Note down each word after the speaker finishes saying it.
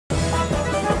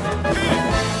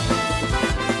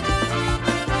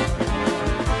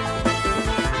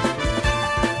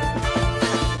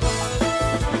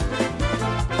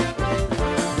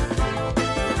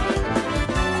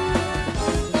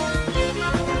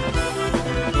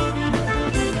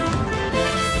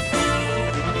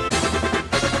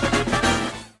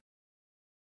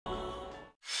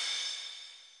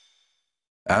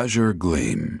Azure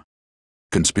Gleam.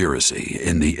 Conspiracy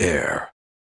in the air.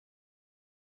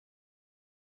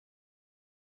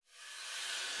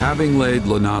 Having laid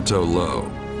Lonato low,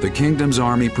 the kingdom's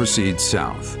army proceeds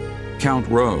south. Count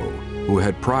Rowe, who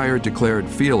had prior declared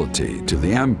fealty to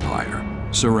the Empire,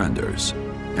 surrenders,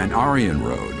 and Aryan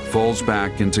Road falls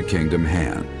back into kingdom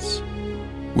hands.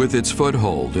 With its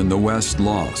foothold in the west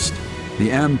lost,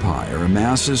 the Empire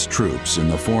amasses troops in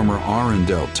the former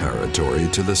Arundel territory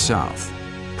to the south,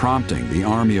 prompting the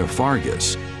army of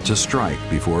Fargus to strike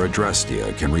before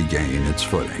Adrestia can regain its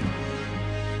footing.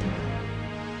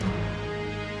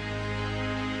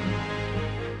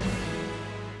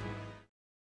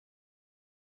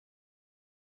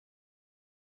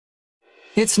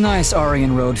 It's nice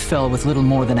Aryan Road fell with little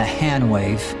more than a hand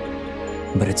wave,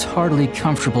 but it's hardly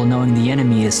comfortable knowing the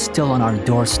enemy is still on our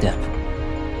doorstep.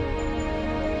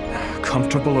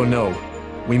 Comfortable or no,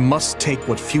 we must take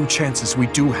what few chances we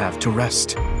do have to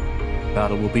rest.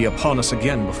 Battle will be upon us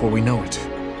again before we know it.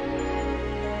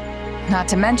 Not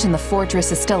to mention the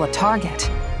fortress is still a target.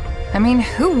 I mean,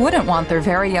 who wouldn't want their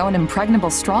very own impregnable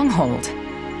stronghold?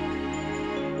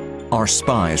 Our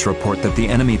spies report that the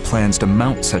enemy plans to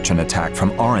mount such an attack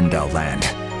from Arundel land.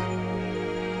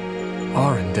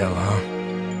 Arundel, huh?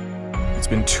 It's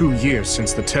been 2 years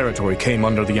since the territory came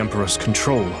under the Emperor's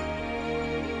control.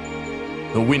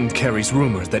 The wind carries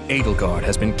rumors that Edelgard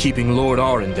has been keeping Lord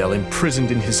Arundel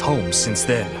imprisoned in his home since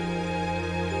then.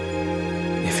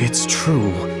 If it's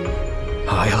true,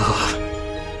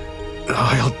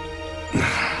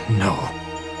 No.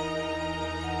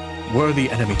 Were the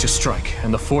enemy to strike,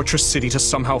 and the fortress city to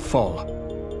somehow fall,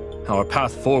 our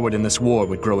path forward in this war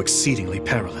would grow exceedingly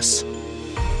perilous.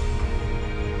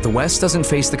 The West doesn't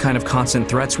face the kind of constant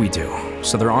threats we do,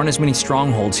 so there aren't as many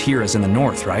strongholds here as in the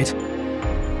North, right?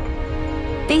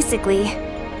 Basically.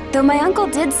 Though my uncle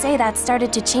did say that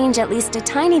started to change at least a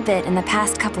tiny bit in the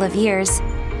past couple of years.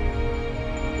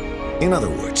 In other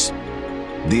words,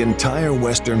 the entire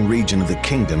western region of the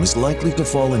kingdom is likely to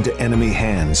fall into enemy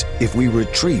hands if we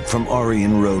retreat from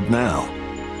Aryan Road now.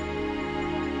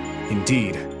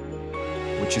 Indeed.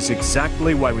 Which is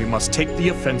exactly why we must take the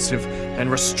offensive and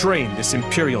restrain this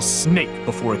Imperial snake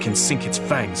before it can sink its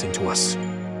fangs into us.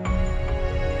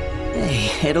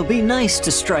 Hey, it'll be nice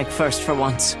to strike first for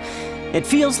once. It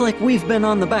feels like we've been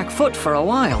on the back foot for a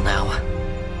while now.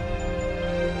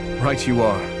 Right you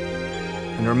are.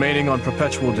 And remaining on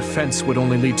perpetual defense would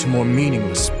only lead to more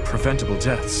meaningless, preventable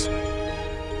deaths.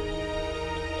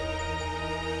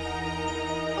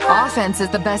 Offense is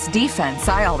the best defense,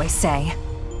 I always say.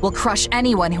 We'll crush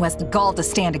anyone who has the gall to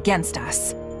stand against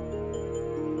us.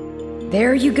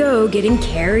 There you go, getting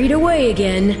carried away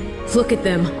again. Look at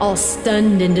them, all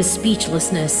stunned into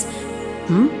speechlessness.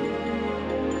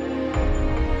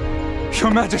 Your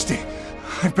Majesty,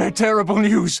 I bear terrible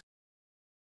news.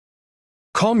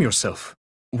 Calm yourself.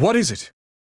 What is it?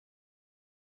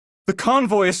 The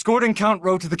convoy escorting Count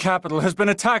Rowe to the capital has been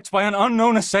attacked by an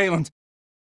unknown assailant.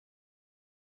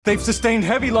 They've sustained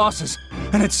heavy losses,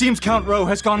 and it seems Count Rowe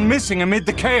has gone missing amid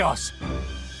the chaos.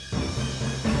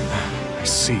 I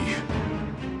see.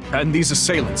 And these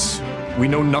assailants, we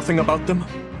know nothing about them?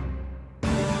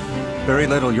 Very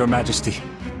little, Your Majesty.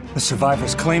 The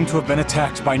survivors claim to have been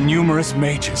attacked by numerous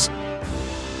mages.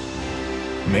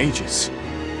 Mages?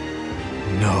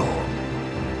 No.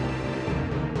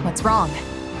 What's wrong?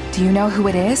 Do you know who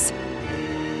it is?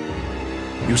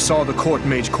 You saw the court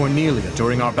mage Cornelia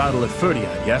during our battle at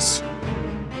Ferdiad, yes?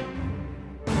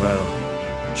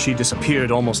 Well, she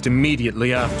disappeared almost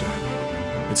immediately after.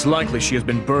 It's likely she has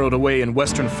been burrowed away in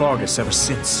western Fargus ever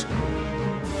since.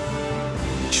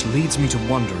 Which leads me to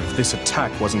wonder if this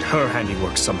attack wasn't her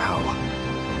handiwork somehow.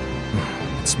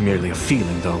 It's merely a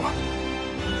feeling, though.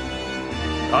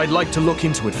 I'd like to look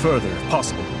into it further, if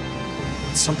possible.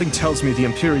 But something tells me the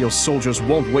Imperial soldiers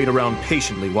won't wait around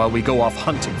patiently while we go off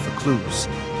hunting for clues.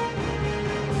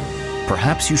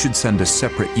 Perhaps you should send a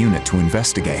separate unit to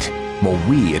investigate, while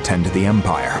we attend to the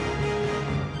Empire.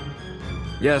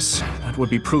 Yes, that would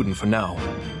be prudent for now.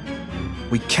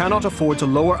 We cannot afford to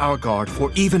lower our guard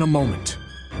for even a moment.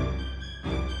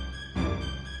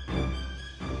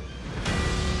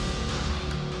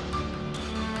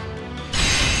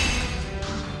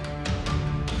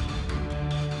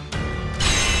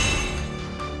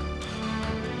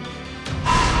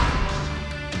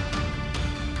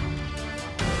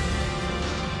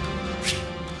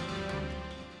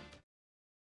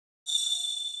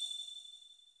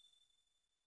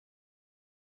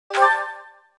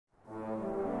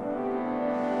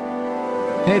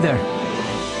 Hey there.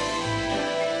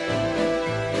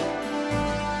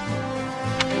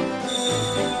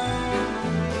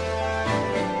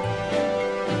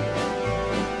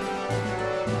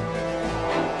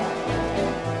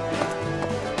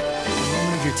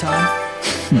 your time?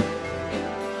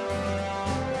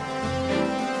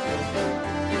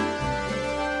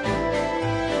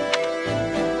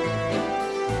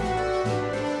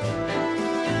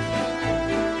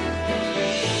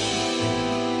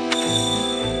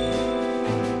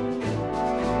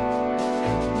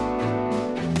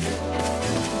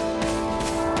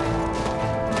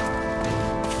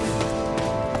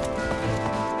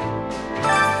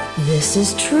 This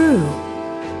is true.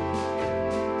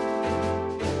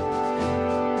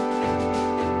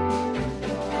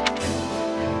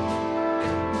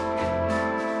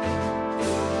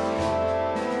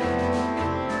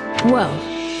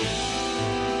 Well,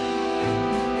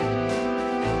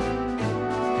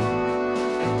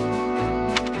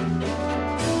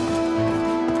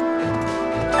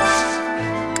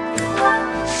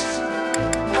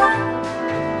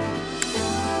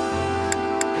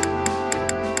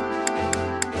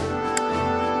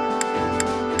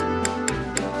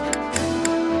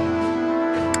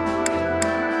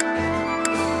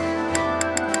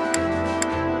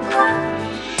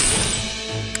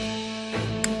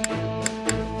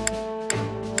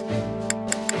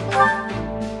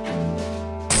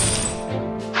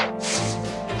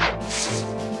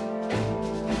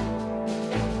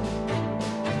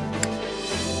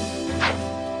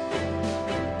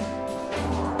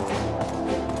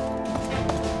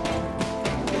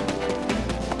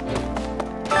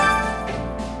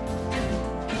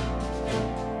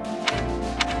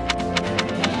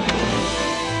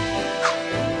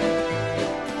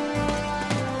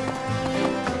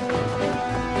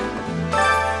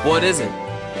 What is it?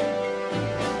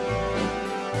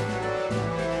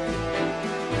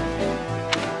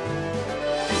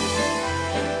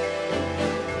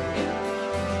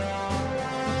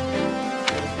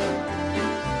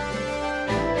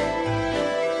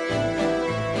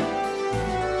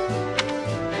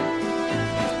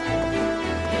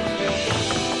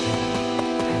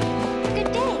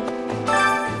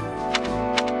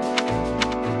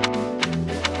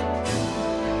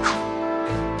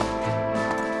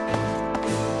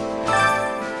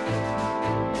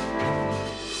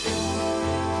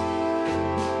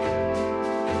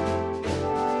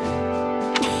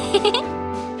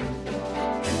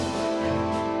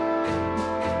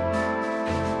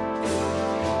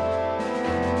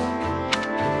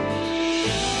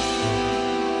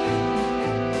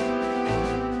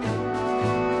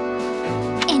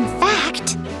 In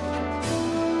fact,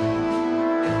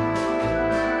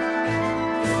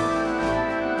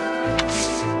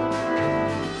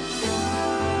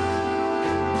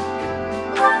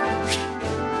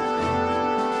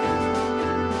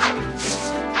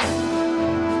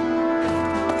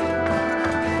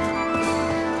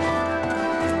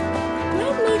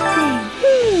 let me think.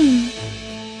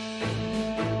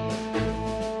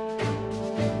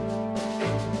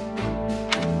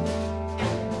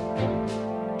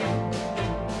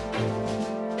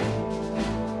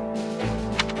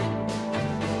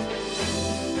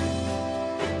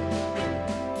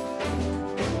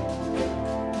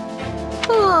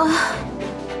 Oh.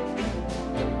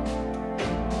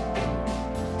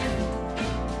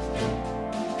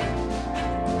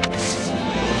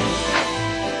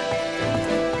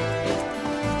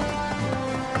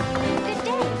 Good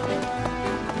day.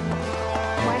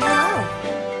 Why, hello.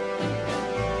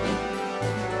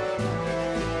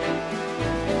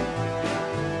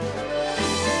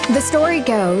 The story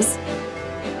goes,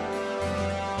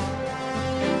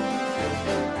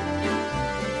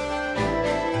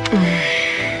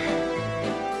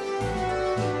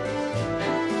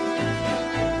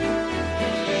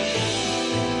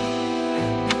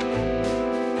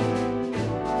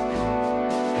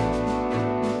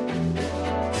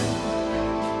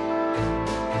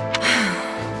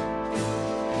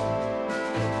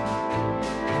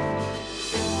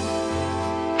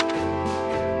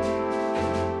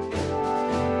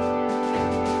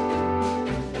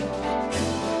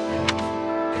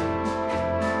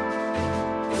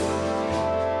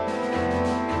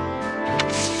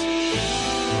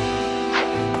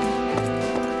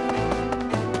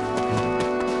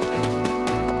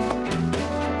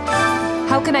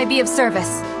 how can I be of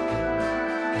service?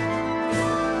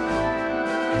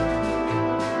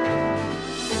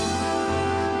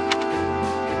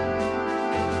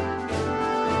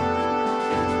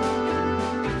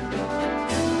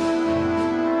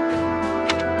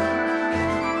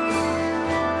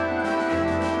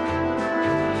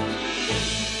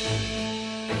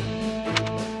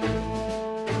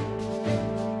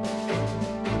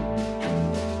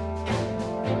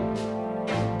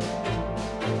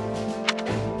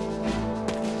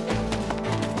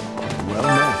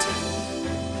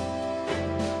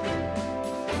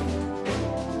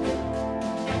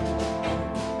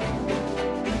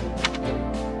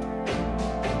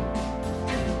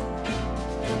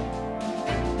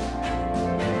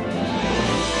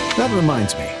 That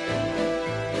reminds me.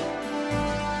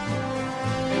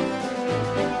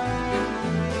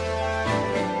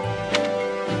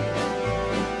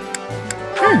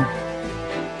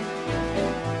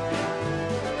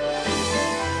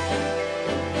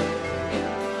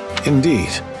 Indeed.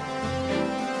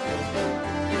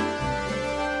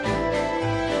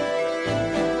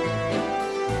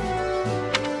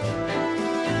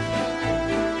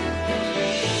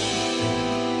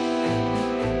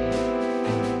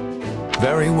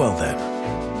 Very well then.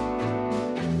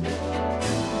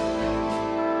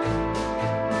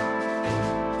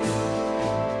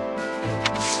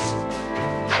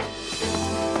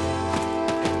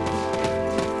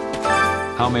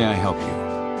 How may I help you?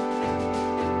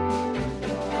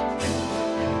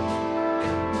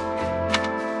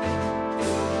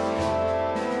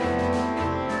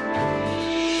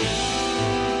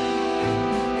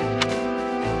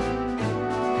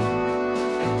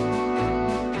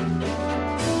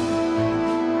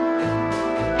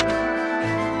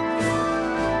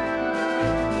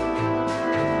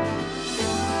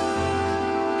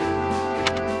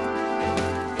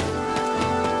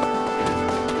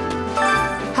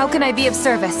 How can I be of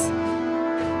service?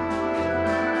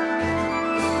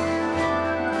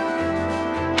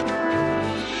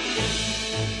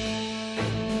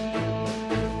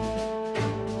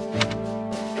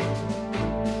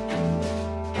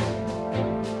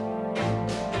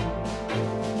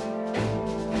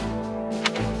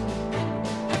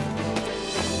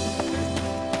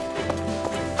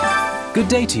 Good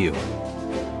day to you.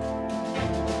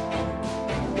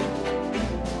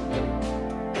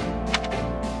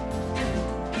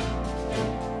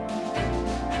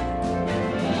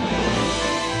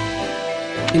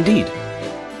 Indeed.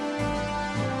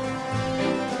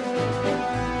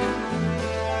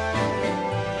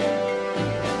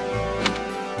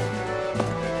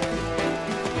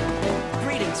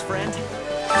 Greetings, friend.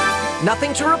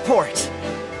 Nothing to report.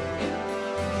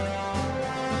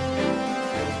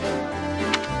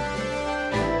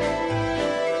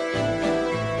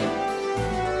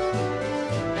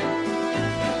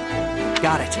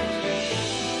 Got it.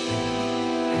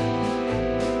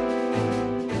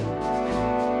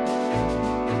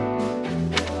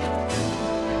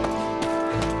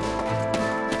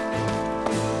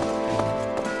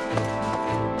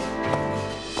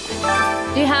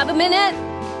 Do you have a minute?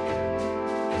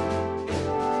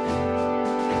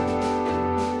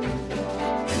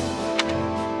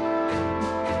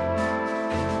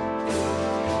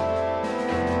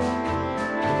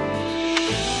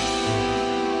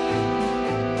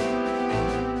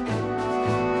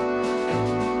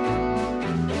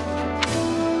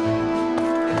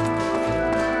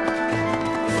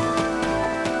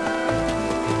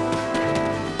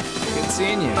 Good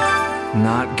seeing you.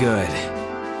 Not good.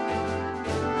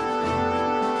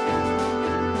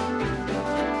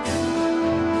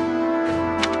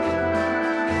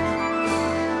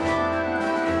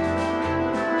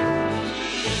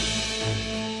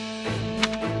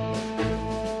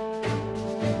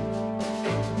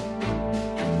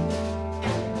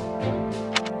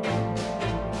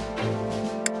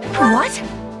 What?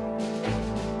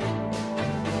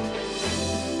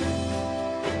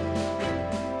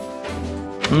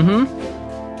 Mm-hmm.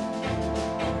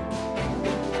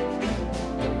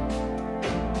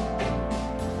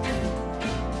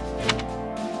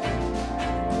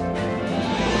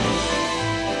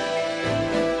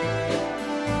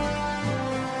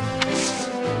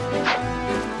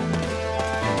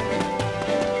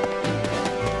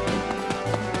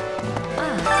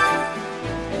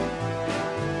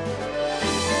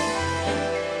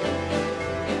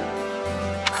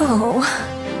 Oh.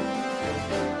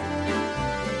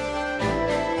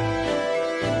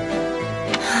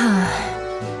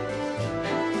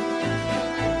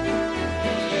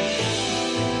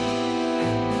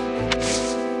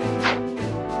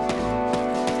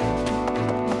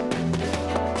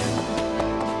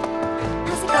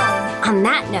 How's it going? On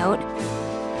that note,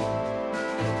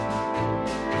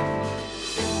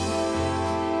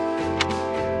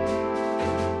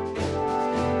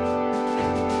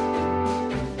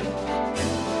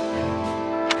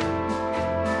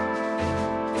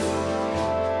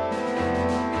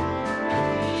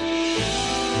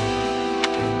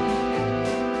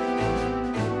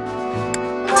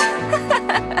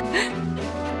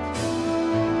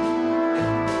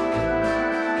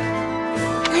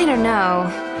 I don't know.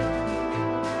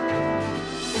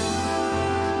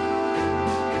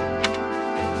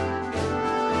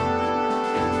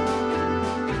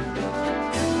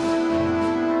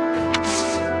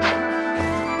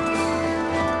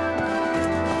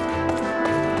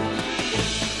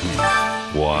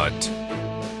 What?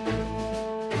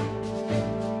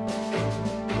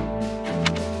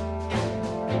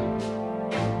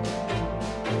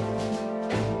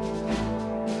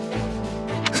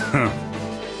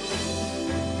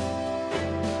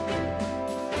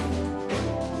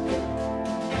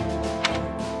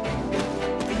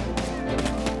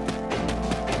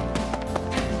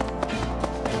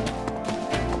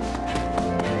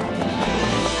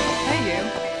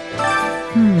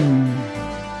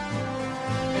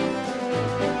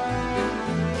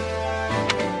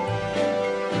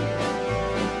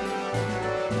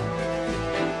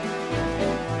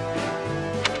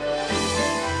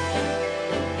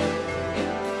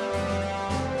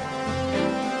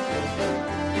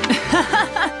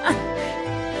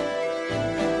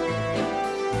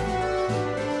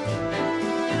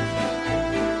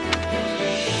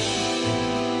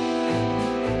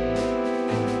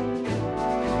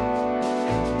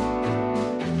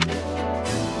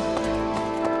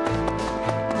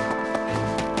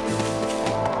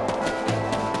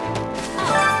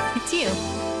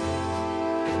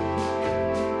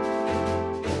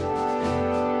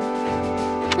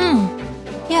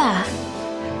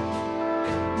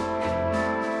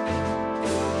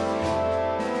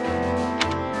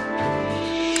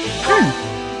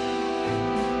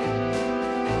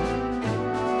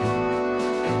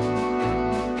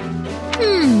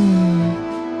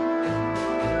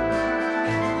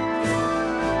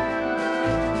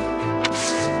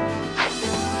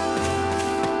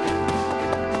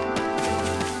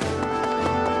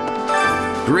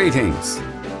 Greetings.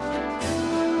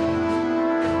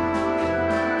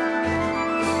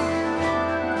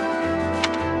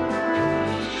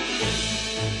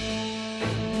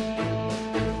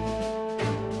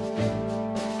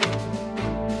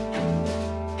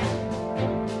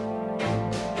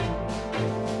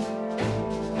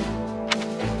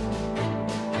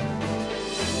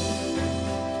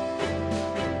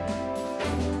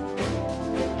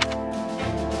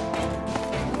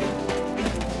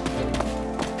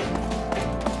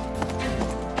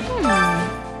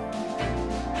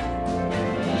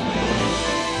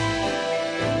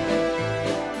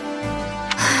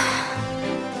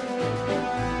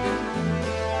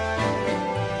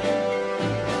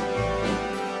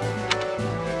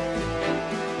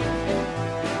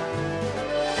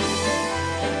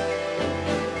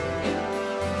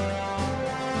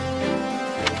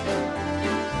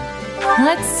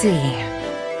 Let's see.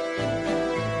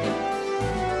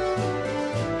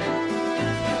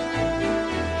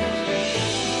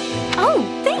 Oh,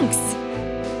 thanks!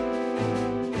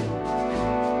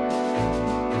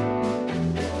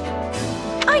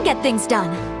 I get things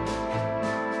done.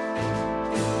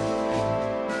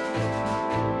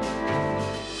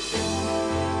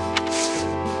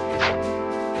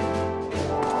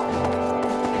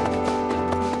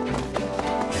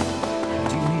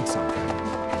 Do you need something?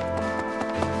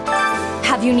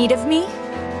 Have you need of me?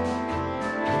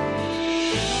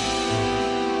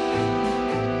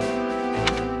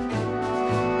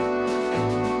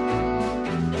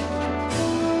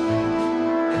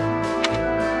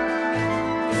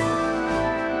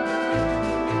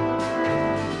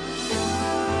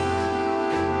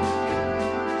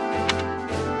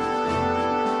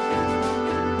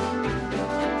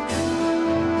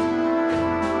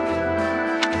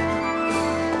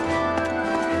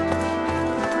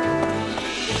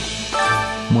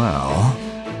 Well...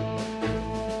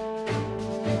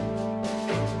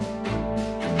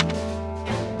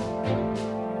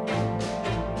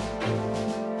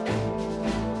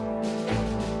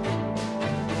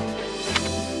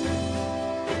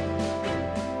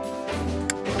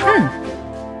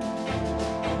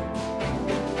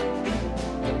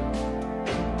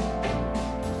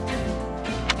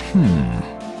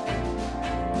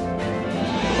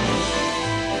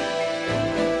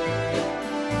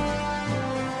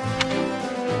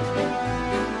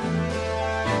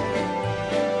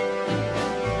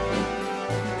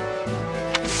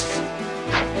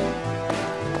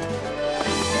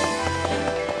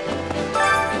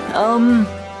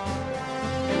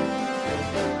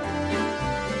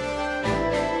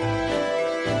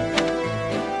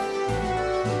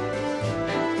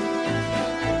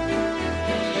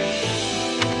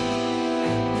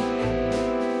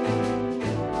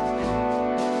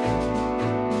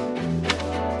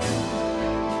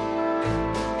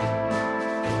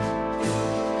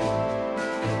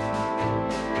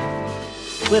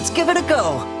 Let's give it a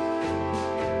go.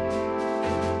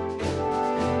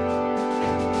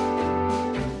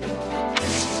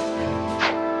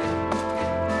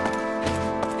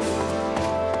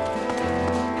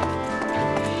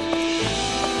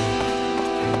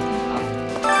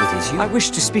 It is you? I wish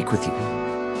to speak with you.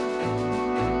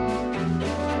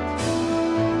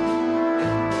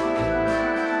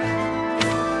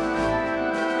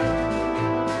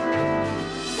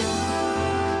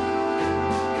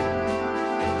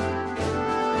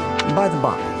 By the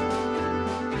by.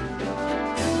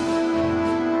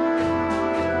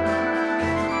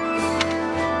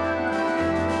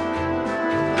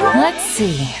 Let's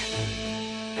see.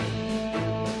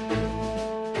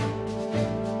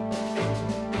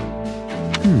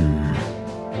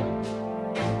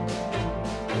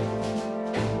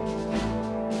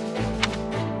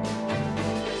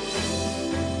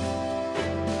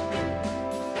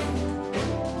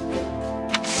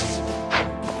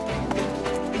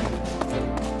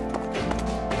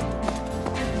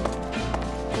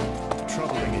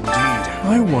 Troubling indeed.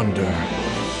 I wonder.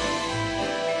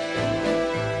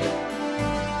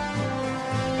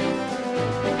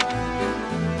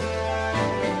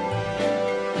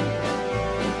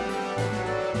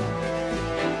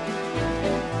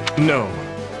 No.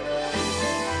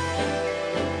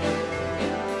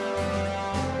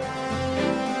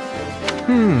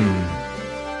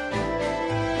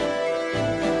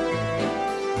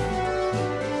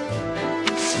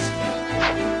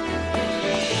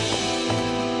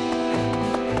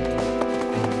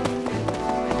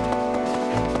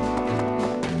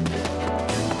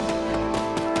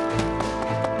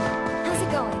 How's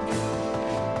it going?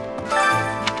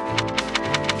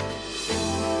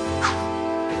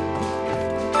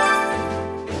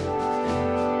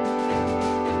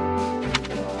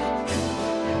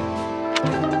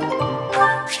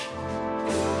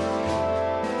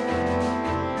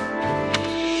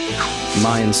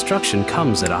 My instruction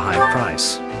comes at a high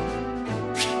price.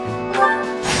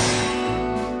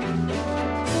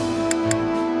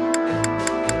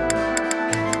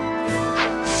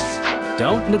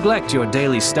 Don't neglect your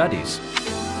daily studies.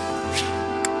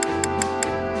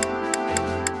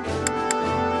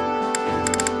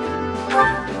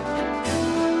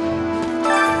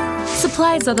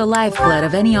 Supplies are the lifeblood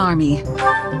of any army.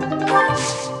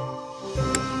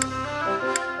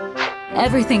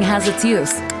 Everything has its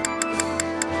use.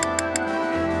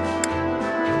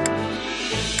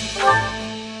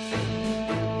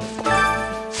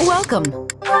 Welcome.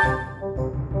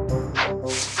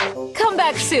 Come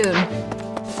back soon.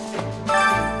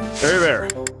 Hey there.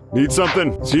 Need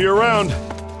something? See you around.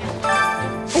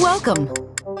 Welcome.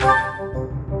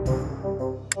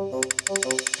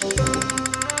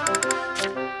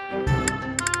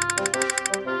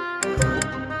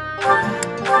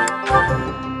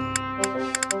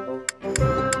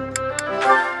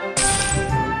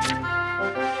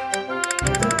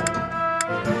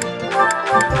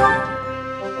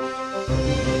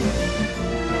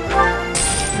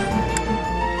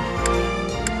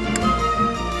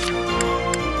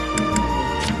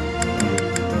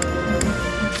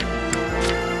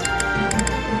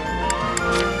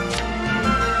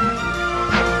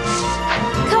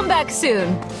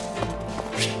 Soon.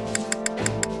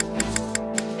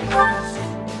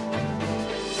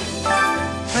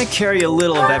 I carry a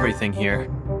little of everything here.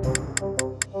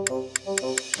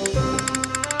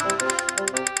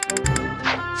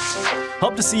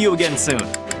 Hope to see you again soon.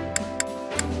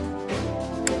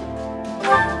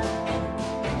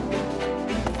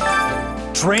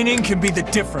 Training can be the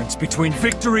difference between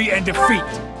victory and defeat.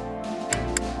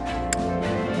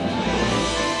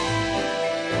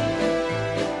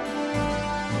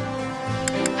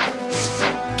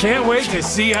 Can't wait to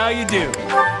see how you do.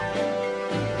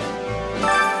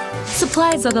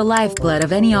 Supplies are the lifeblood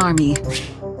of any army.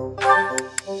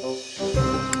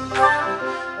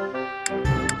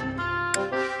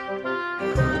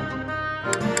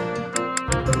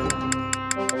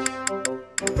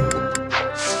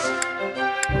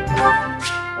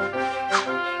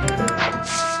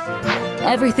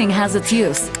 Everything has its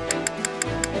use.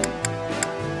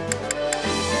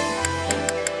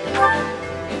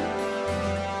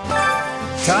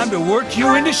 Time to work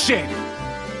you into shape.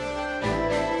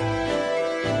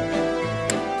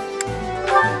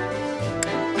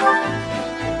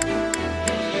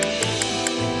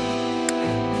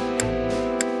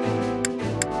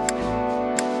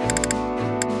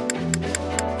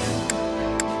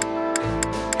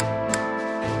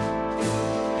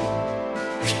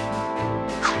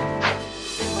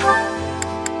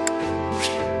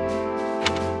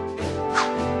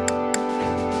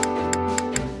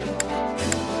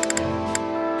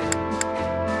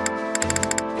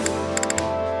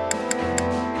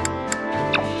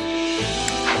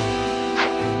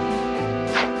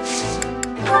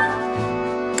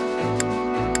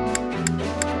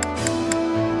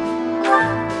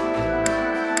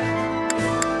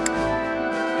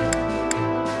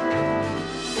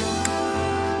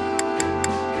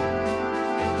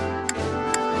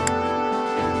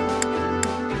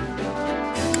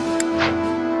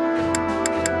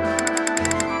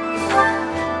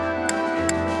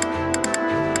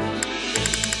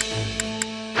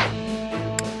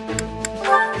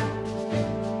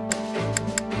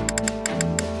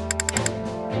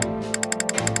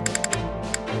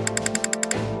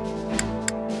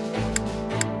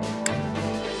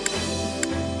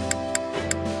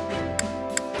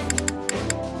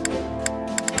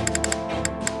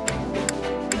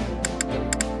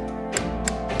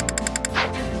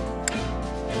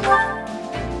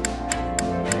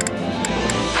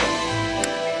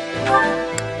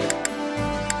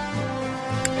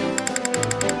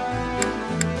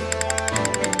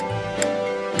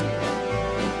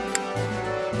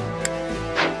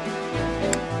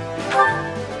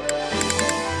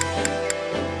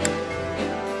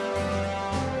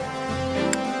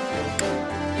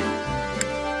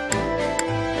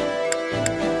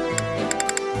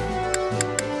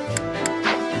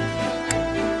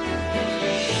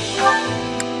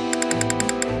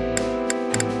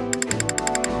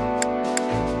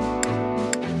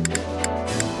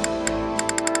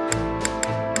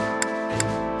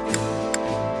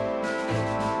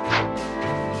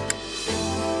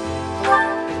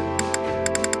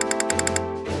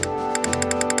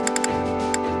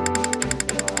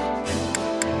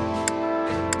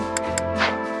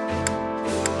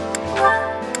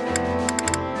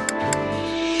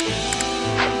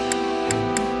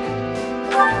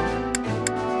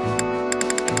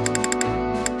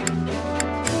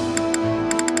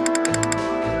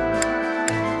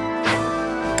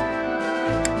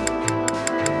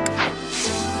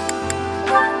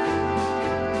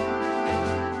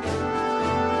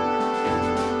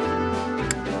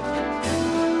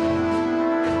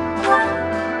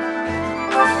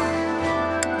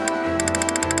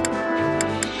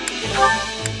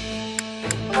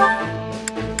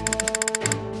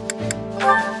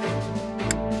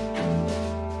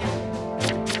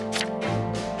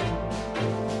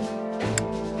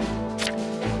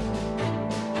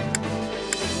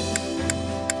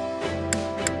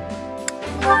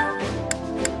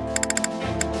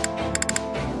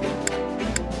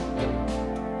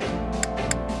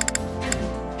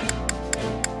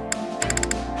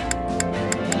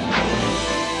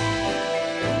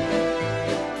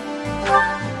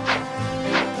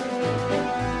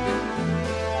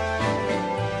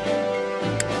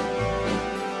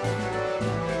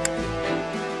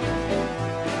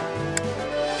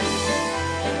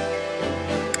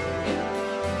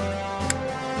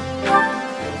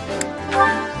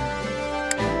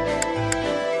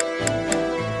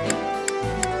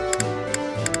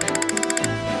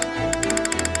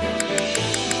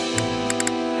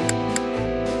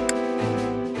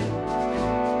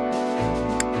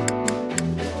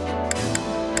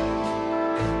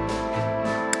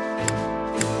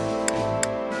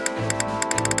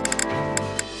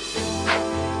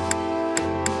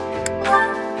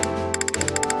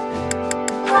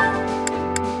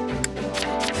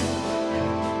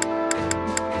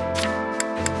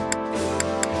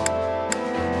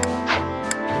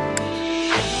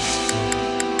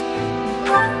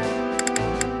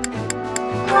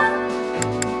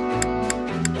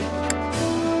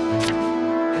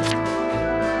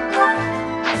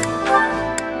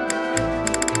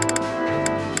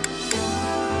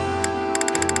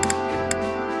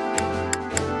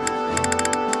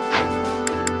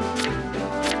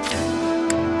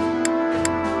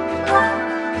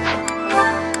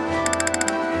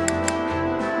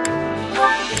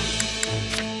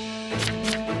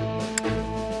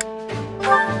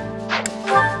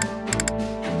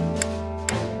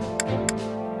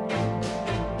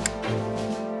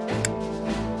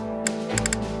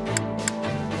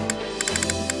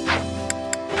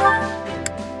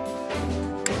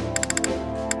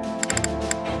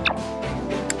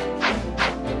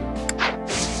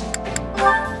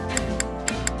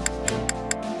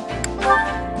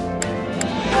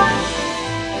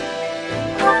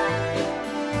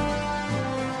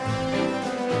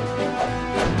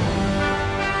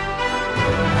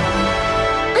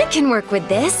 Can work with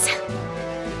this.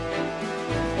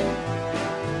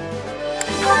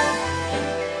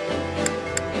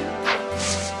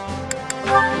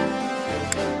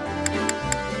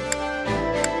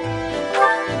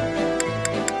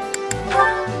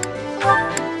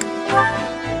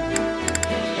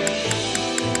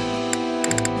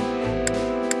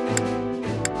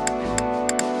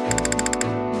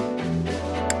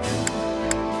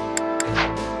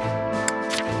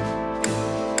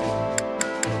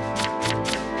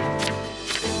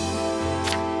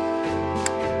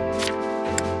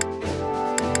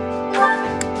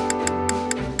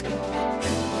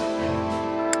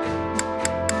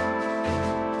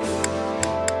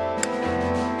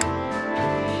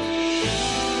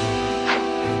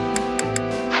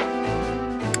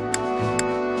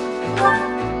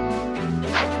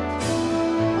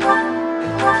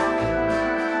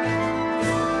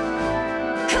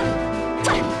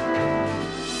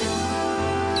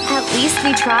 At least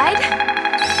we tried.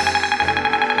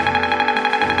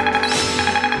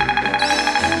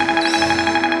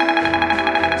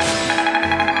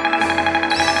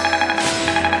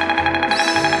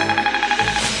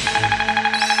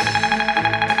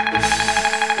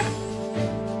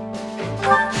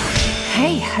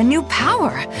 Hey, a new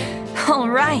power. All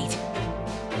right.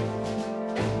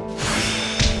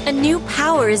 A new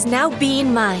power is now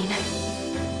being mine.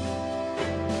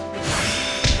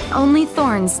 Only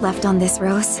thorns left on this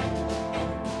rose.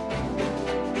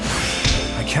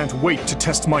 I can't wait to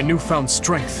test my newfound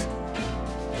strength.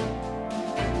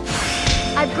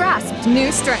 I've grasped new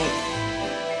strength.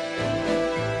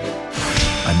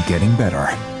 I'm getting better.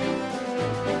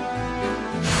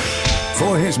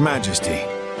 For His Majesty.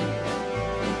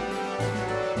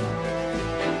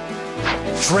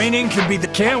 Training can be the...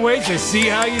 Can't wait to see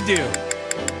how you do.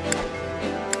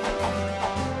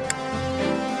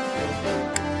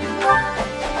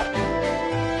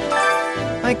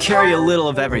 I carry a little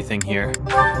of everything here.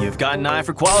 You've got an eye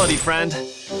for quality, friend.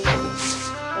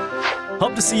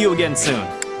 Hope to see you again soon.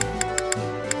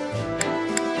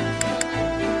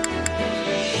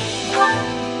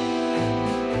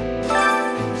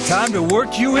 Time to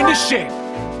work you into shape.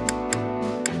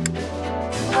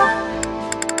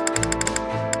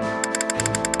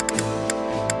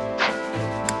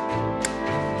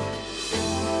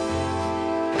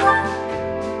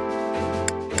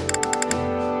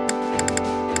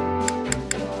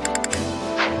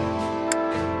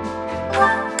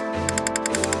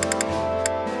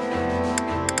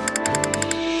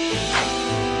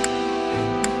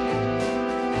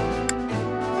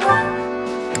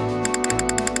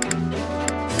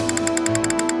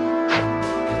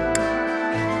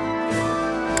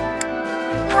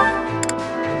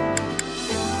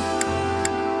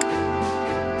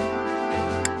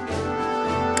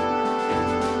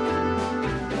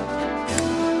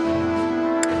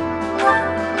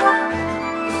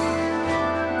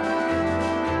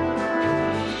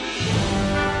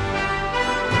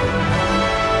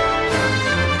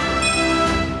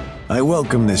 I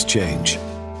welcome this change.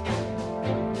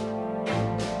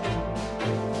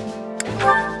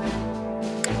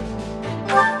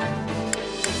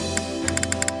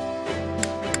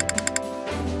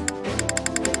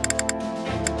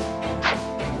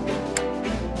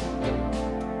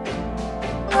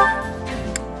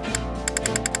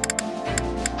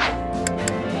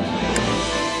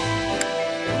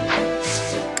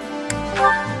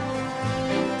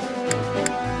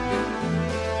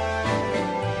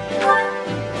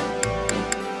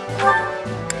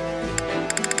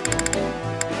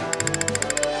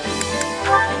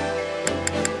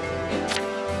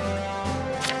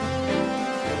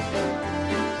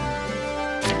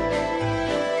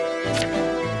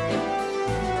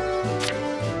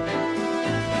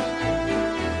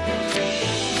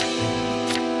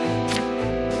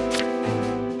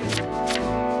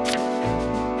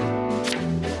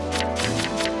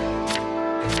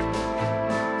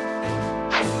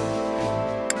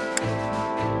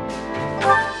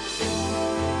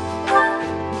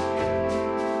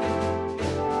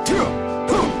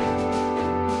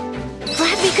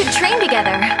 We could train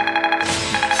together.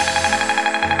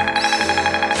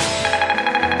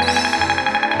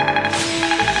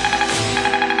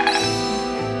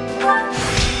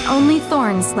 Only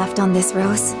thorns left on this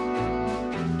rose.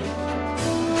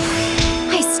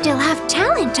 I still have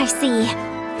talent, I see.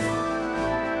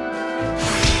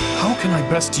 How can I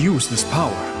best use this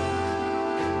power?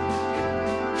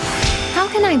 How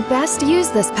can I best use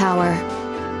this power?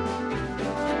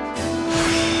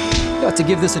 Got to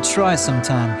give this a try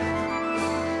sometime.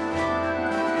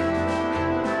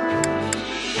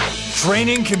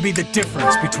 Training can be the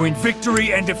difference between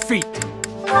victory and defeat.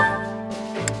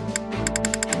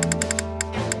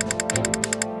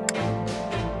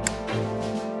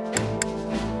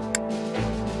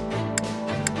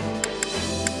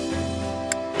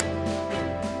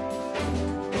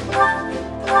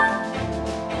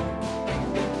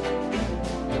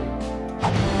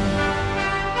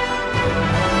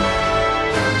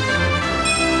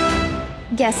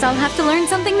 Guess I'll have to learn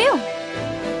something new.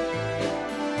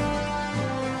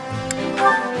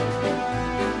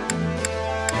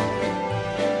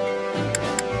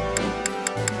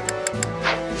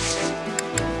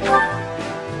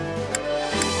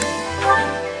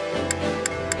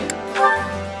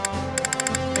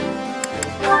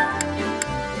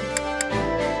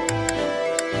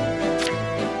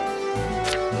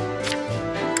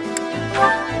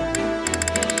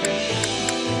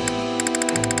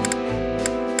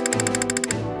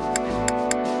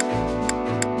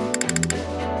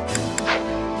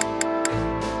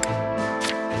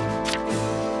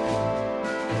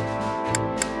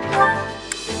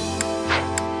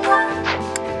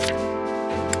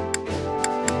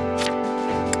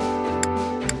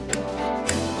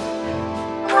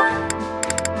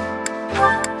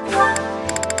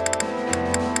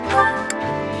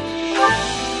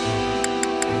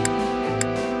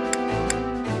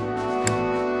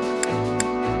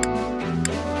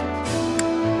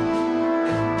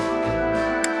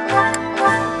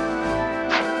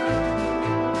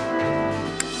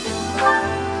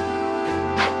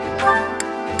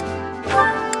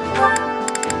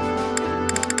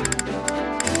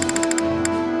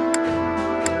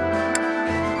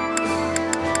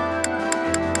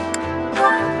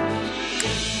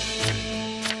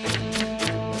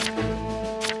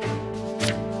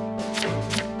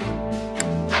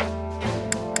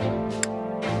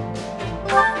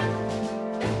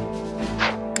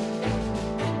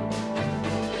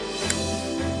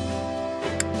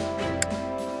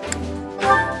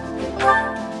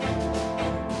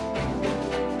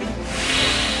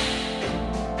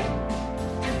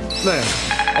 There,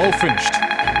 all finished.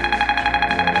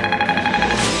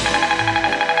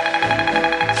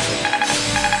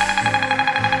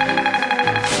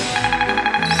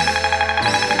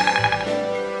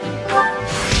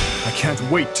 I can't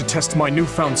wait to test my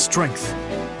newfound strength.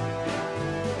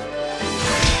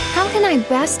 How can I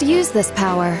best use this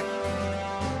power?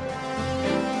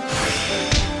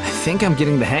 I think I'm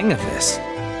getting the hang of this.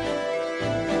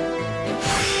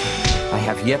 I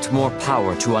have yet more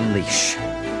power to unleash.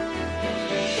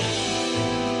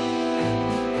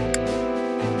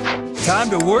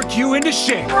 Time to work you into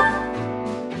shape.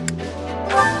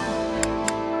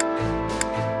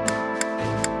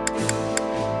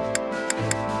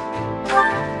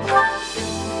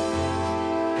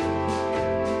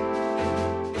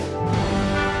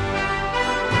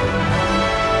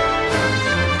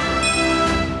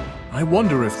 I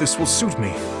wonder if this will suit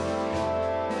me.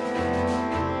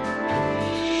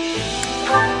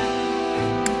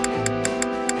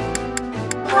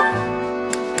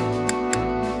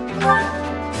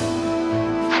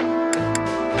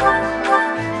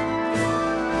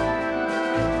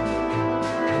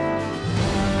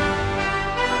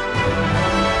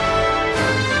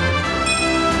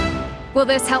 Will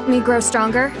this help me grow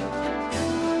stronger?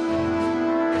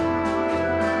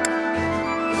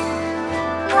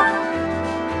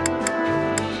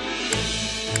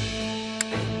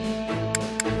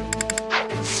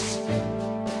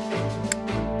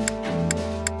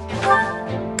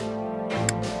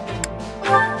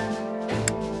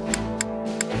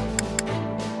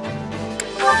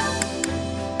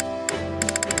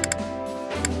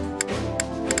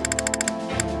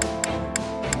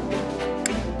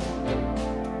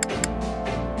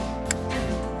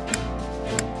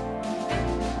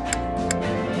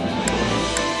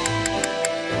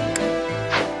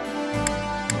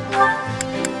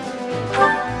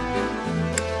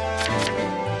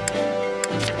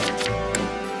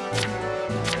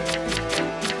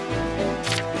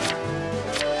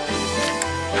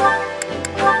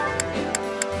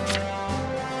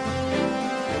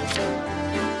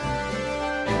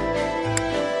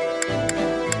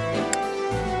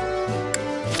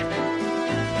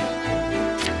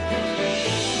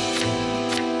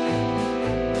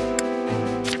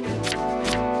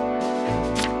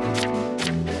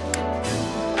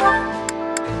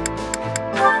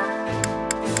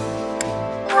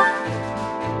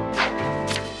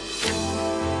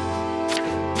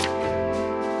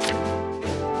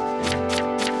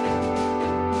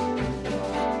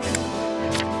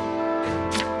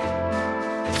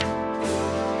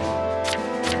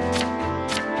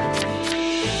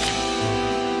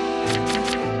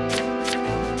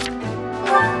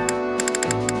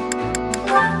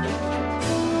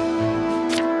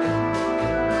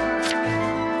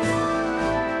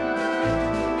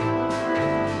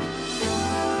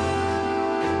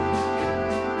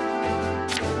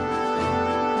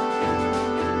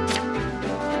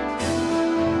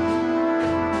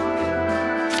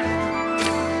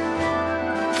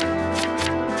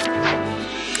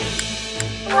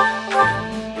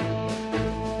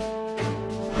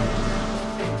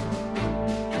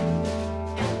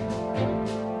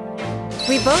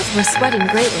 both were sweating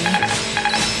greatly.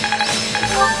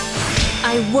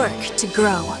 I work to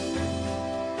grow.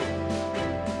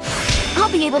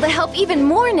 I'll be able to help even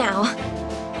more now.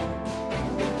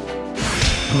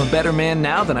 I'm a better man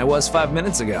now than I was 5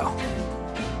 minutes ago.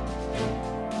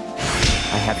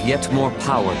 I have yet more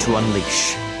power to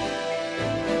unleash.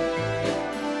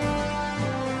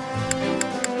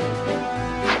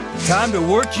 Time to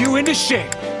work you into shape.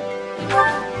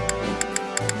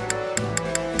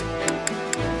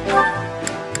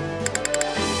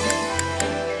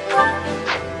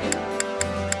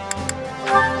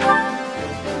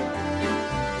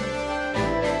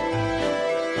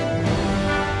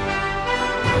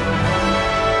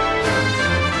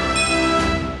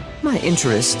 My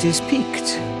interest is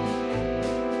piqued.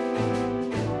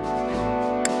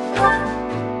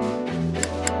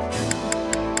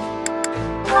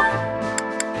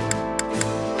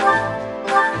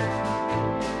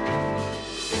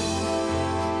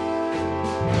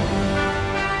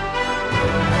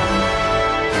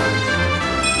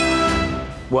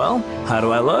 Well, how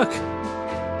do I look?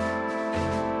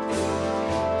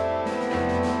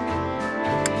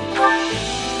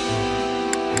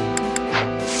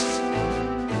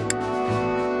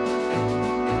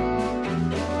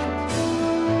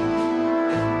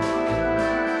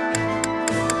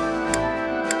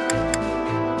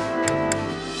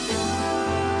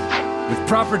 With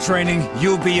proper training,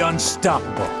 you'll be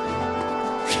unstoppable.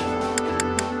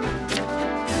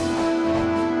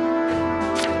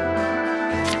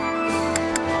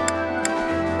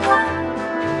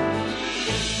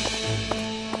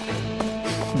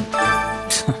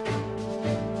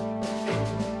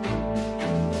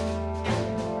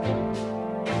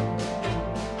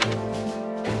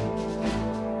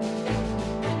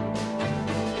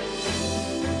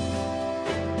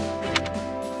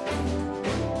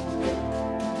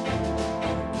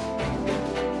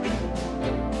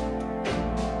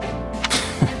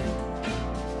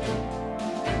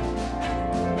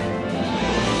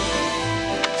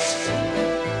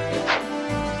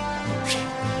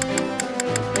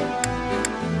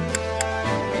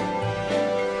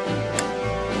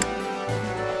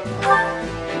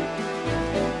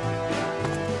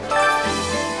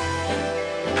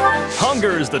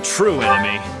 Hunger is the true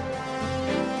enemy.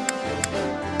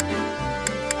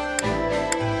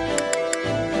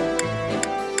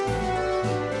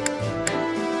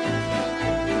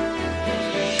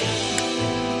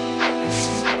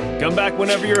 Come back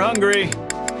whenever you're hungry.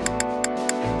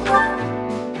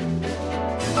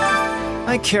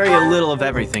 I carry a little of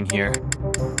everything here.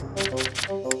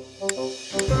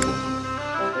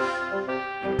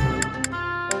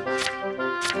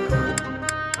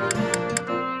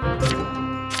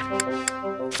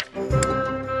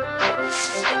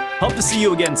 Hope to see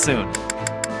you again soon.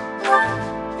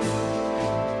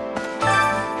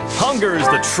 Hunger is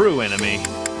the true enemy.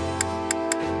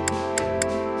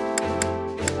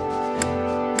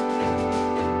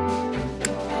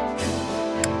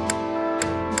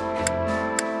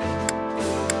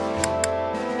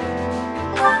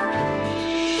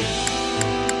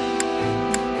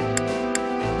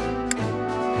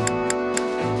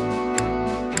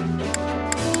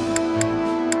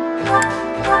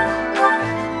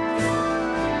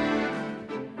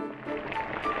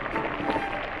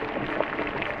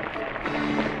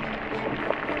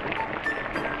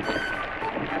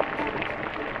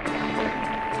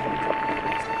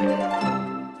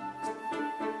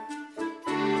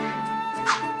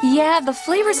 Yeah, the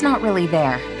flavor's not really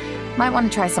there. Might want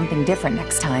to try something different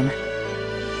next time.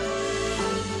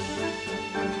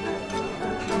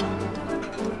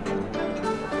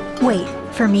 Wait,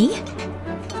 for me?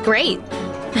 Great.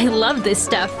 I love this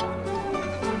stuff.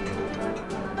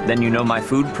 Then you know my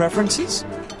food preferences?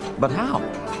 But how?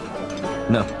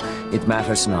 No, it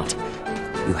matters not.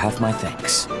 You have my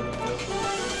thanks.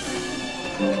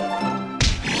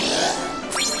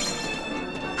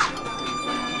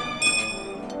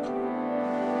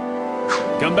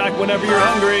 Come back whenever you're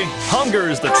hungry. Hunger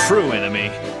is the true enemy.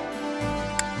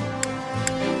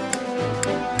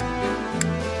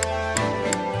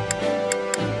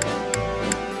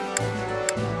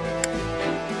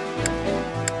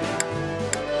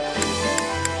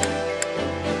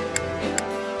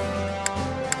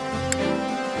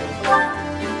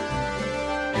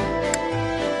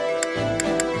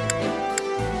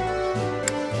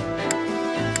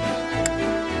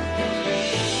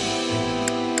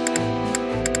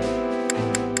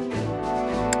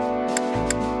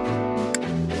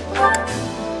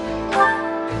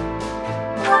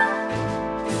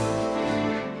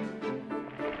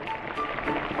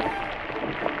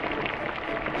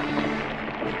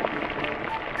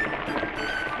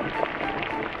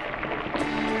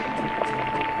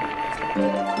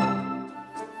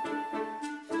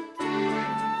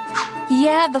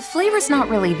 Yeah, the flavor's not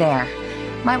really there.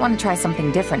 Might want to try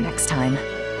something different next time.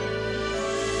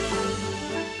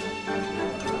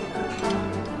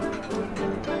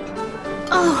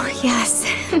 Oh, yes.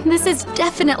 This is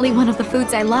definitely one of the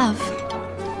foods I love.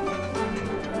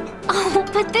 Oh,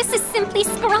 but this is simply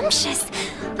scrumptious.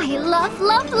 I love,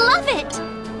 love, love it!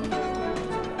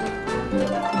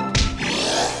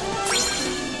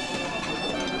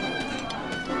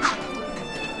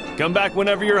 Come back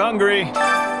whenever you're hungry.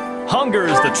 Hunger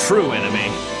is the true enemy.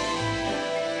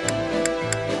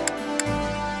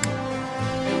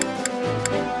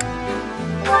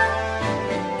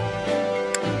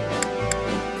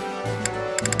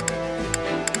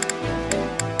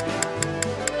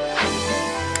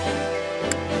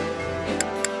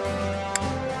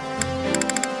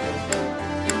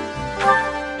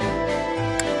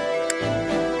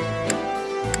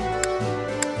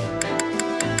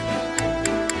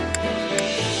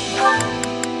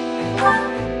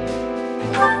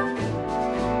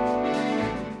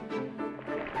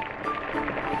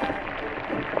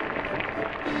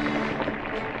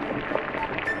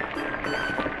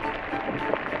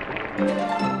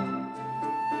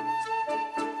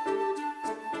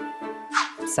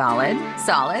 Solid,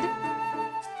 solid.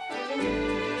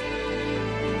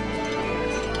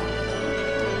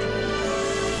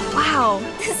 Wow,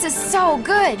 this is so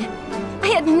good! I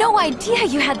had no idea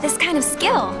you had this kind of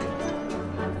skill.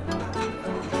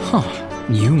 Huh,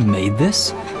 you made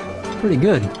this? Pretty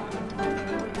good.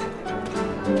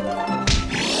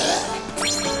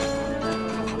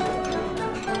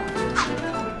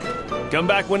 Come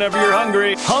back whenever you're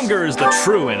hungry. Hunger is the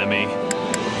true enemy.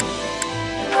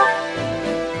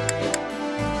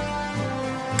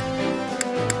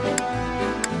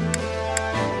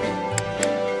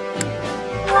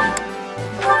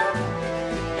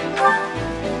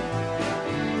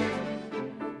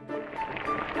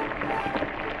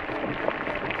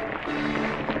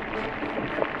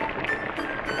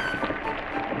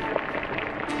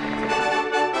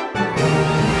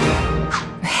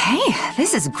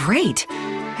 This is great.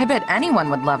 I bet anyone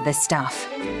would love this stuff.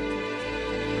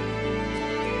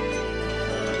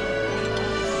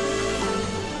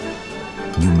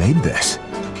 You made this.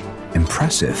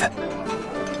 Impressive.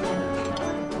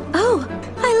 Oh,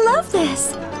 I love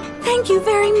this. Thank you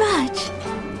very much.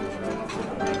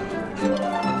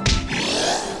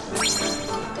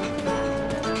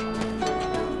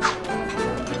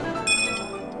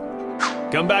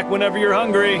 Come back whenever you're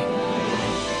hungry.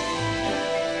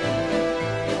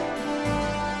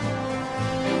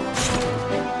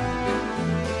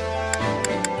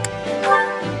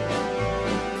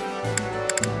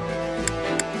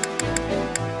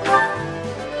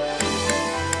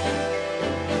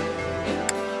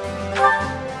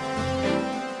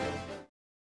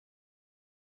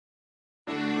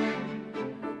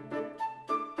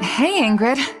 Hey,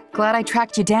 Ingrid. Glad I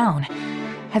tracked you down.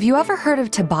 Have you ever heard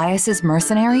of Tobias's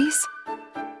mercenaries?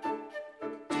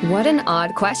 What an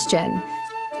odd question.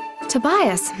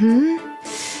 Tobias,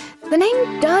 The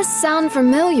name does sound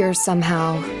familiar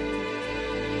somehow.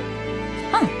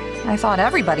 Huh. I thought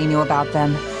everybody knew about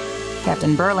them.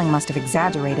 Captain Burling must have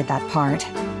exaggerated that part.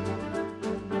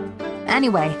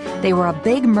 Anyway, they were a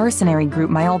big mercenary group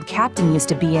my old captain used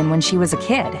to be in when she was a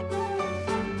kid.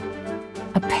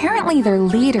 Apparently their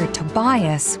leader,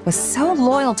 Tobias, was so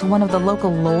loyal to one of the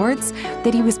local lords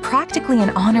that he was practically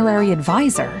an honorary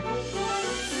advisor.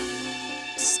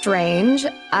 Strange.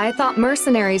 I thought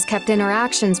mercenaries kept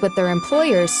interactions with their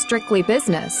employers strictly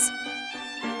business.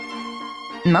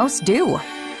 Most do.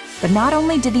 But not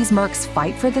only did these mercs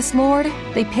fight for this lord,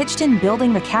 they pitched in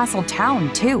building the castle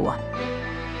town too.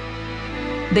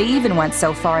 They even went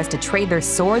so far as to trade their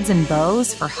swords and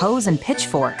bows for hoes and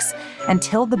pitchforks, and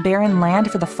tilled the barren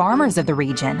land for the farmers of the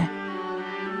region.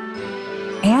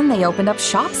 And they opened up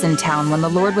shops in town when the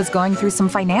lord was going through some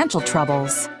financial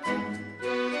troubles.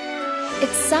 It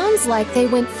sounds like they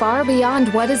went far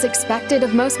beyond what is expected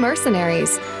of most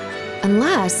mercenaries.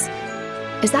 Unless...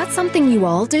 is that something you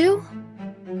all do?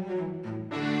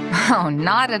 Oh,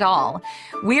 not at all.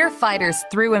 We're fighters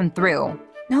through and through.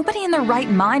 Nobody in their right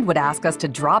mind would ask us to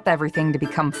drop everything to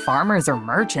become farmers or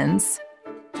merchants.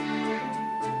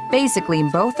 Basically,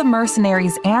 both the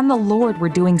mercenaries and the lord were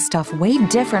doing stuff way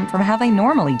different from how they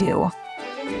normally do.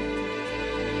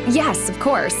 Yes, of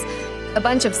course. A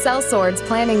bunch of sellswords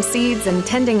planting seeds and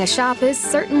tending a shop is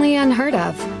certainly unheard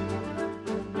of.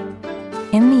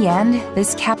 In the end,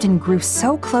 this captain grew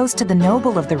so close to the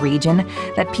noble of the region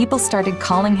that people started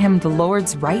calling him the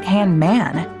lord's right-hand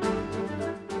man.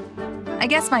 I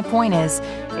guess my point is,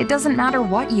 it doesn't matter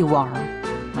what you are.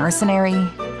 mercenary,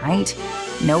 knight,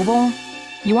 noble.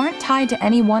 You aren't tied to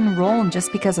any one role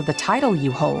just because of the title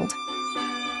you hold.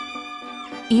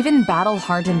 Even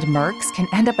battle-hardened mercs can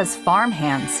end up as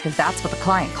farmhands if that's what the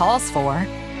client calls for.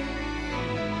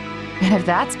 And if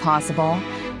that's possible,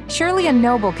 surely a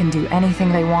noble can do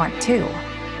anything they want too.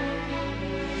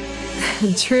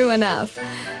 True enough.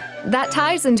 That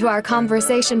ties into our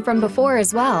conversation from before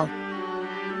as well.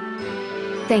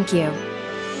 Thank you.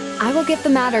 I will give the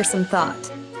matter some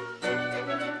thought.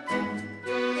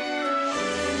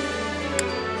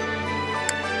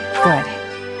 Good.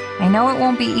 I know it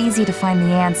won't be easy to find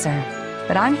the answer,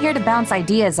 but I'm here to bounce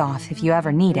ideas off if you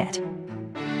ever need it.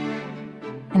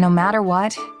 And no matter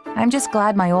what, I'm just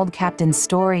glad my old captain's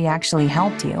story actually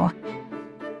helped you.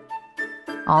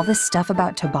 All this stuff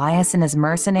about Tobias and his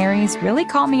mercenaries really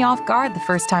caught me off guard the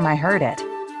first time I heard it.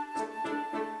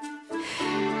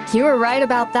 You were right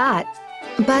about that.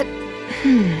 But,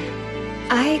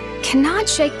 I cannot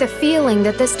shake the feeling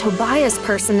that this Tobias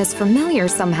person is familiar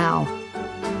somehow.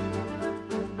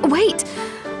 Wait!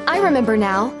 I remember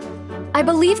now. I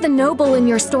believe the noble in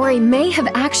your story may have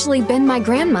actually been my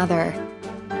grandmother.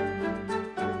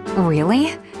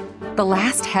 Really? The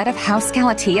last head of House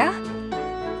Galatea?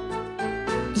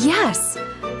 Yes.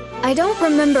 I don't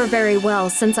remember very well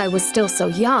since I was still so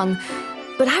young,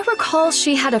 but I recall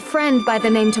she had a friend by the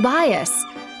name Tobias.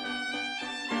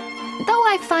 Though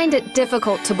I find it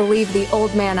difficult to believe the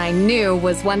old man I knew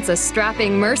was once a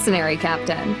strapping mercenary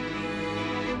captain.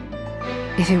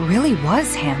 If it really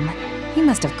was him, he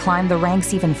must have climbed the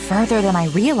ranks even further than I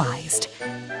realized.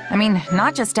 I mean,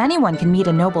 not just anyone can meet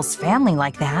a noble's family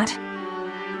like that.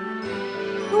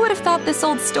 Who would have thought this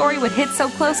old story would hit so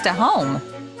close to home?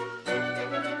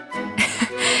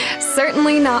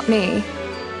 Certainly not me.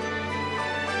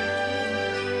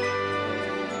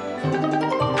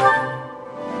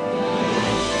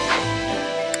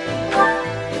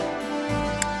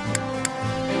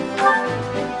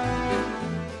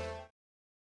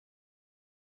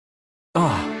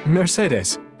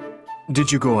 Mercedes,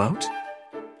 did you go out?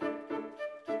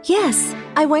 Yes,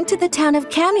 I went to the town of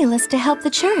Camulus to help the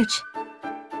church.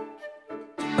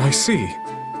 I see.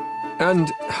 And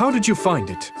how did you find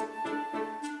it?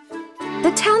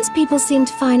 The townspeople seemed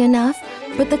fine enough,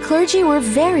 but the clergy were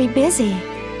very busy.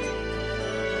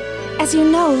 As you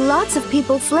know, lots of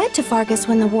people fled to Fargus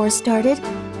when the war started.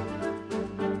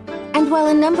 And while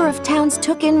a number of towns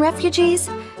took in refugees,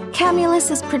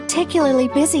 Camulus is particularly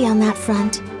busy on that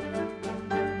front.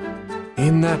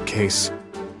 In that case,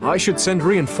 I should send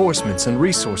reinforcements and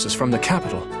resources from the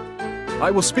capital.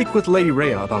 I will speak with Lady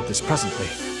Rhea about this presently.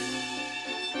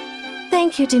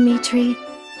 Thank you, Dimitri.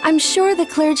 I'm sure the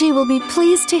clergy will be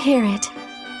pleased to hear it.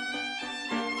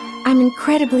 I'm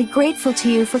incredibly grateful to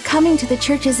you for coming to the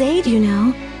church's aid, you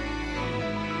know.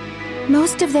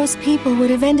 Most of those people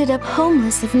would have ended up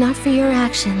homeless if not for your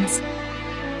actions.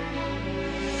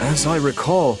 As I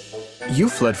recall, you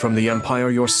fled from the Empire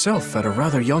yourself at a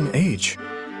rather young age.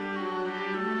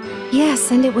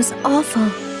 Yes, and it was awful.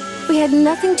 We had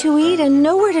nothing to eat and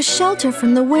nowhere to shelter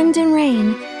from the wind and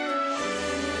rain.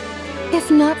 If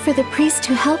not for the priest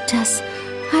who helped us,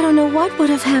 I don't know what would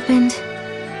have happened.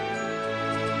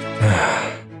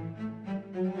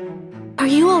 Are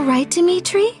you all right,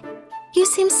 Dimitri? You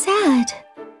seem sad.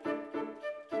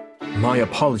 My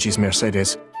apologies,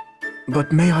 Mercedes.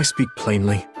 But may I speak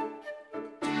plainly?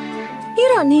 You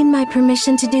don't need my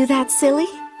permission to do that, silly.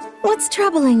 What's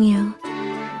troubling you?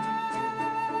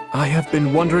 I have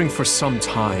been wondering for some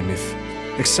time if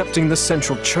accepting the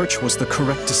Central Church was the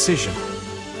correct decision.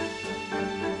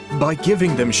 By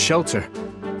giving them shelter,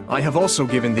 I have also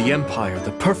given the Empire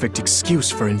the perfect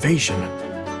excuse for invasion.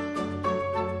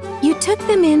 You took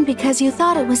them in because you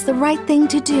thought it was the right thing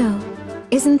to do.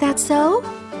 Isn't that so?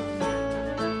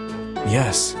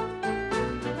 Yes.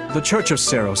 The Church of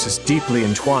Seros is deeply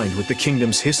entwined with the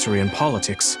kingdom's history and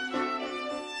politics.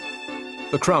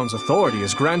 The Crown's authority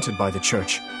is granted by the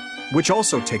Church, which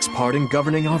also takes part in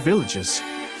governing our villages.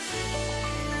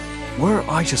 Were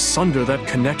I to sunder that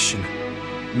connection,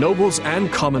 nobles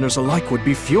and commoners alike would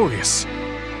be furious.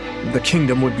 The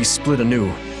kingdom would be split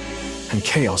anew, and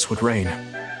chaos would reign.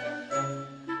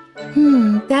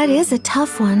 That is a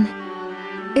tough one.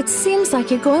 It seems like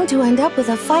you're going to end up with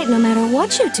a fight no matter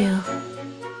what you do.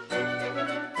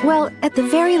 Well, at the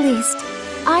very least,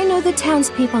 I know the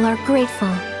townspeople are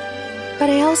grateful. But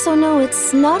I also know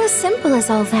it's not as simple as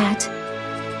all that.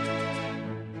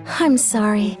 I'm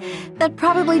sorry. That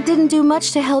probably didn't do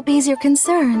much to help ease your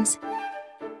concerns.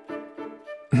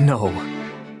 No.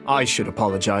 I should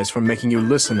apologize for making you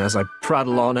listen as I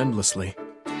prattle on endlessly.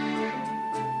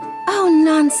 Oh,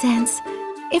 nonsense.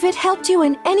 If it helped you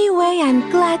in any way, I'm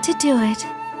glad to do it.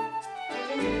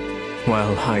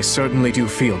 Well, I certainly do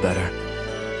feel better.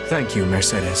 Thank you,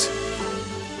 Mercedes.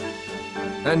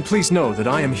 And please know that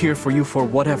I am here for you for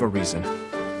whatever reason,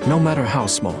 no matter how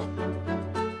small.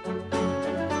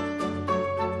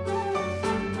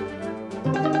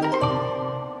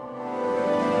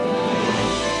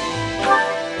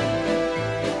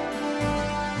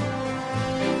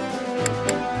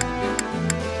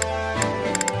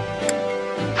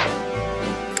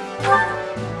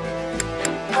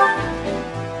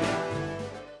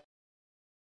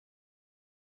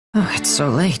 Oh, it's so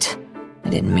late. I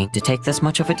didn't mean to take this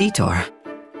much of a detour.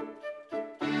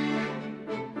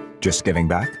 Just getting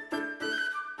back?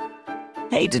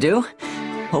 Hey, Dudu.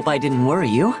 Hope I didn't worry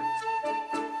you.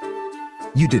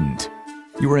 You didn't.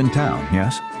 You were in town,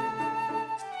 yes?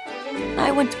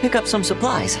 I went to pick up some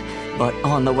supplies, but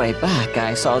on the way back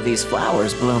I saw these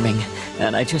flowers blooming,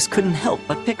 and I just couldn't help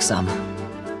but pick some.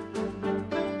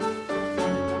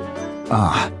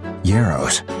 Ah,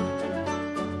 yarrows.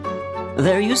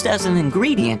 They're used as an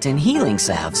ingredient in healing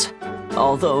salves,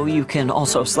 although you can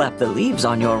also slap the leaves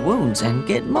on your wounds and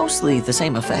get mostly the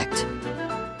same effect.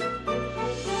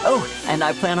 Oh, and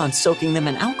I plan on soaking them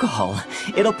in alcohol.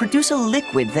 It'll produce a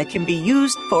liquid that can be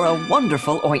used for a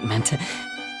wonderful ointment.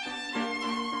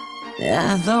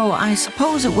 Though I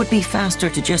suppose it would be faster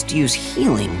to just use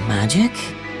healing magic.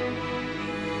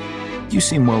 You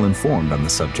seem well informed on the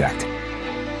subject.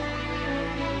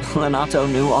 Lonato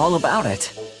knew all about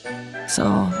it. So,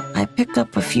 I picked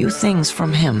up a few things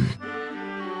from him.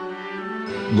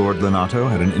 Lord Lonato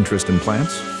had an interest in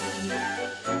plants?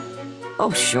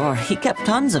 Oh sure, he kept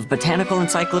tons of botanical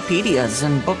encyclopedias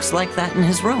and books like that in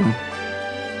his room.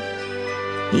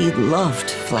 He loved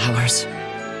flowers.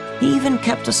 He even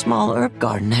kept a small herb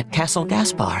garden at Castle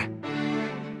Gaspar.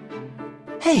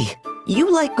 Hey,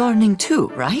 you like gardening too,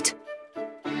 right?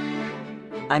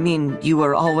 I mean, you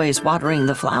were always watering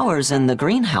the flowers in the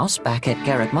greenhouse back at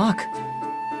Garreg Mach.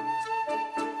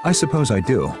 I suppose I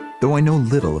do, though I know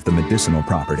little of the medicinal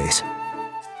properties.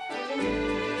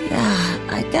 Yeah,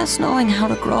 I guess knowing how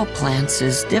to grow plants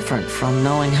is different from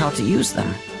knowing how to use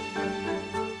them.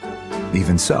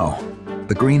 Even so,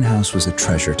 the greenhouse was a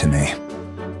treasure to me.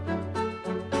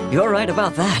 You're right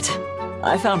about that.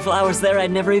 I found flowers there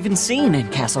I'd never even seen in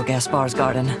Castle Gaspar's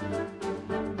garden.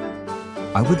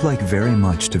 I would like very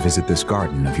much to visit this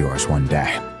garden of yours one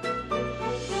day.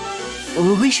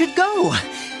 We should go!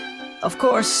 Of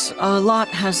course, a lot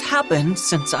has happened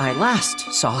since I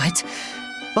last saw it,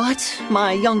 but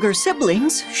my younger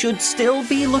siblings should still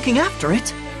be looking after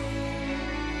it.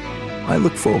 I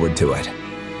look forward to it.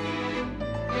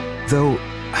 Though,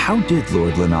 how did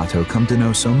Lord Lonato come to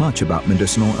know so much about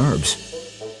medicinal herbs?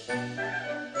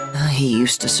 He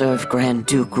used to serve Grand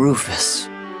Duke Rufus,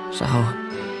 so...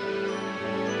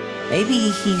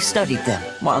 maybe he studied them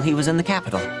while he was in the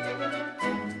capital.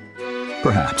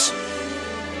 Perhaps.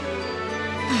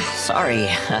 Sorry,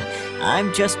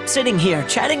 I'm just sitting here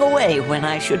chatting away when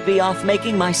I should be off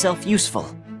making myself useful.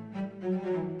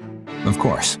 Of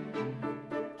course.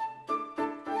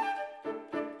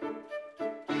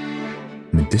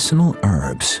 Medicinal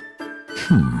herbs.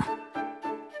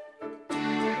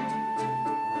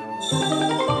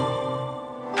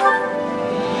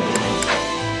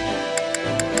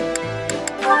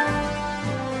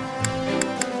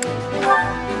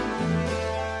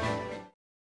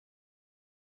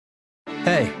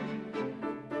 Hey.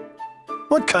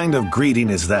 What kind of greeting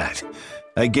is that?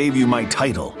 I gave you my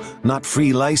title, not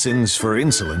free license for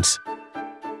insolence.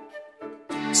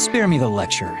 Spare me the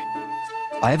lecture.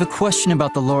 I have a question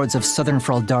about the lords of Southern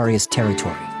Fraldaria's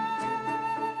territory.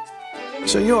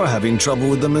 So you're having trouble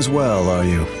with them as well, are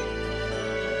you?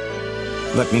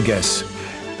 Let me guess.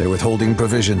 They're withholding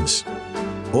provisions.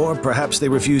 Or perhaps they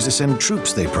refuse to send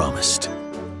troops they promised.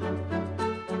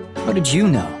 How did you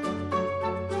know?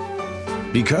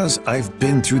 Because I've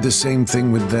been through the same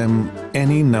thing with them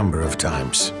any number of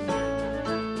times.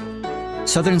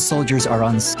 Southern soldiers are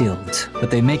unskilled,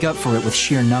 but they make up for it with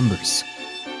sheer numbers.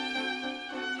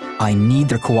 I need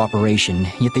their cooperation,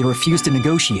 yet they refuse to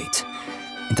negotiate.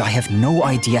 And I have no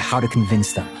idea how to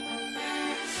convince them.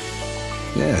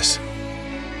 Yes.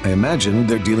 I imagine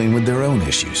they're dealing with their own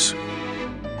issues.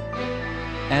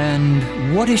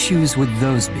 And what issues would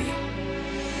those be?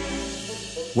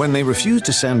 When they refused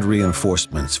to send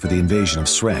reinforcements for the invasion of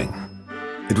Sreng,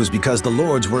 it was because the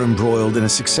lords were embroiled in a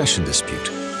succession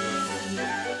dispute.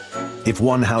 If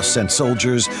one house sent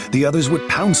soldiers, the others would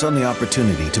pounce on the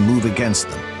opportunity to move against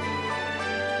them.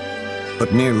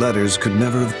 But mere letters could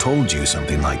never have told you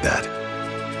something like that.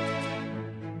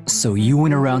 So you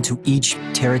went around to each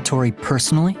territory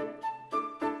personally?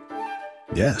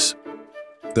 Yes.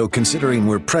 Though considering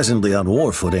we're presently on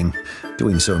war footing,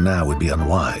 doing so now would be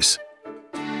unwise.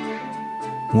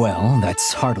 Well,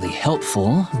 that's hardly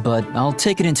helpful, but I'll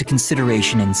take it into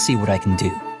consideration and see what I can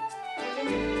do.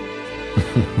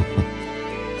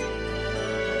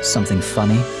 Something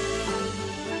funny?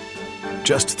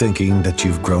 Just thinking that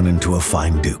you've grown into a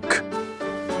fine duke.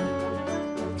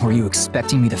 Were you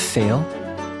expecting me to fail?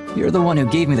 You're the one who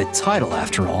gave me the title,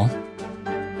 after all.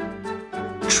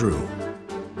 True.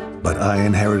 But I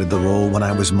inherited the role when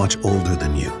I was much older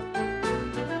than you.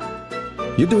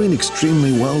 You're doing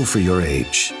extremely well for your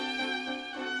age.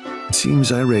 It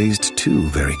seems I raised 2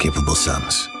 very capable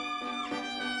sons.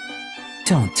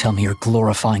 Don't tell me you're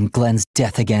glorifying Glenn's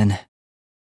death again.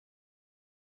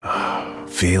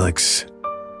 Felix.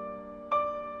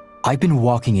 I've been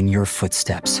walking in your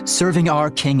footsteps, serving our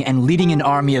king and leading an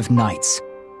army of knights.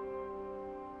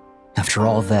 After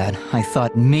all that, I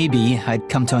thought maybe I'd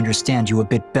come to understand you a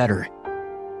bit better.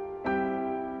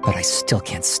 But I still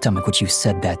can't stomach what you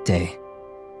said that day.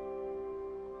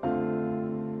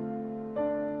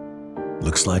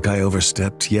 Looks like I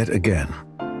overstepped yet again.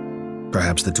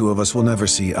 Perhaps the 2 of us will never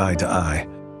see eye to eye.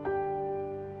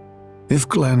 If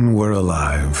Glenn were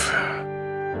alive,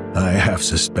 I half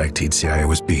suspect he'd say I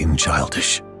was being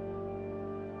childish.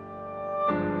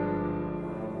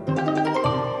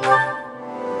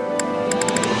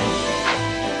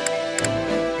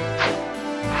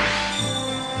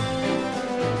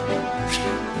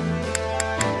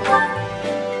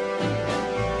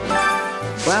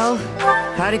 Well,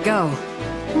 how'd it go?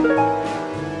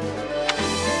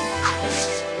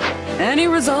 Any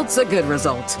result's a good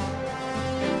result.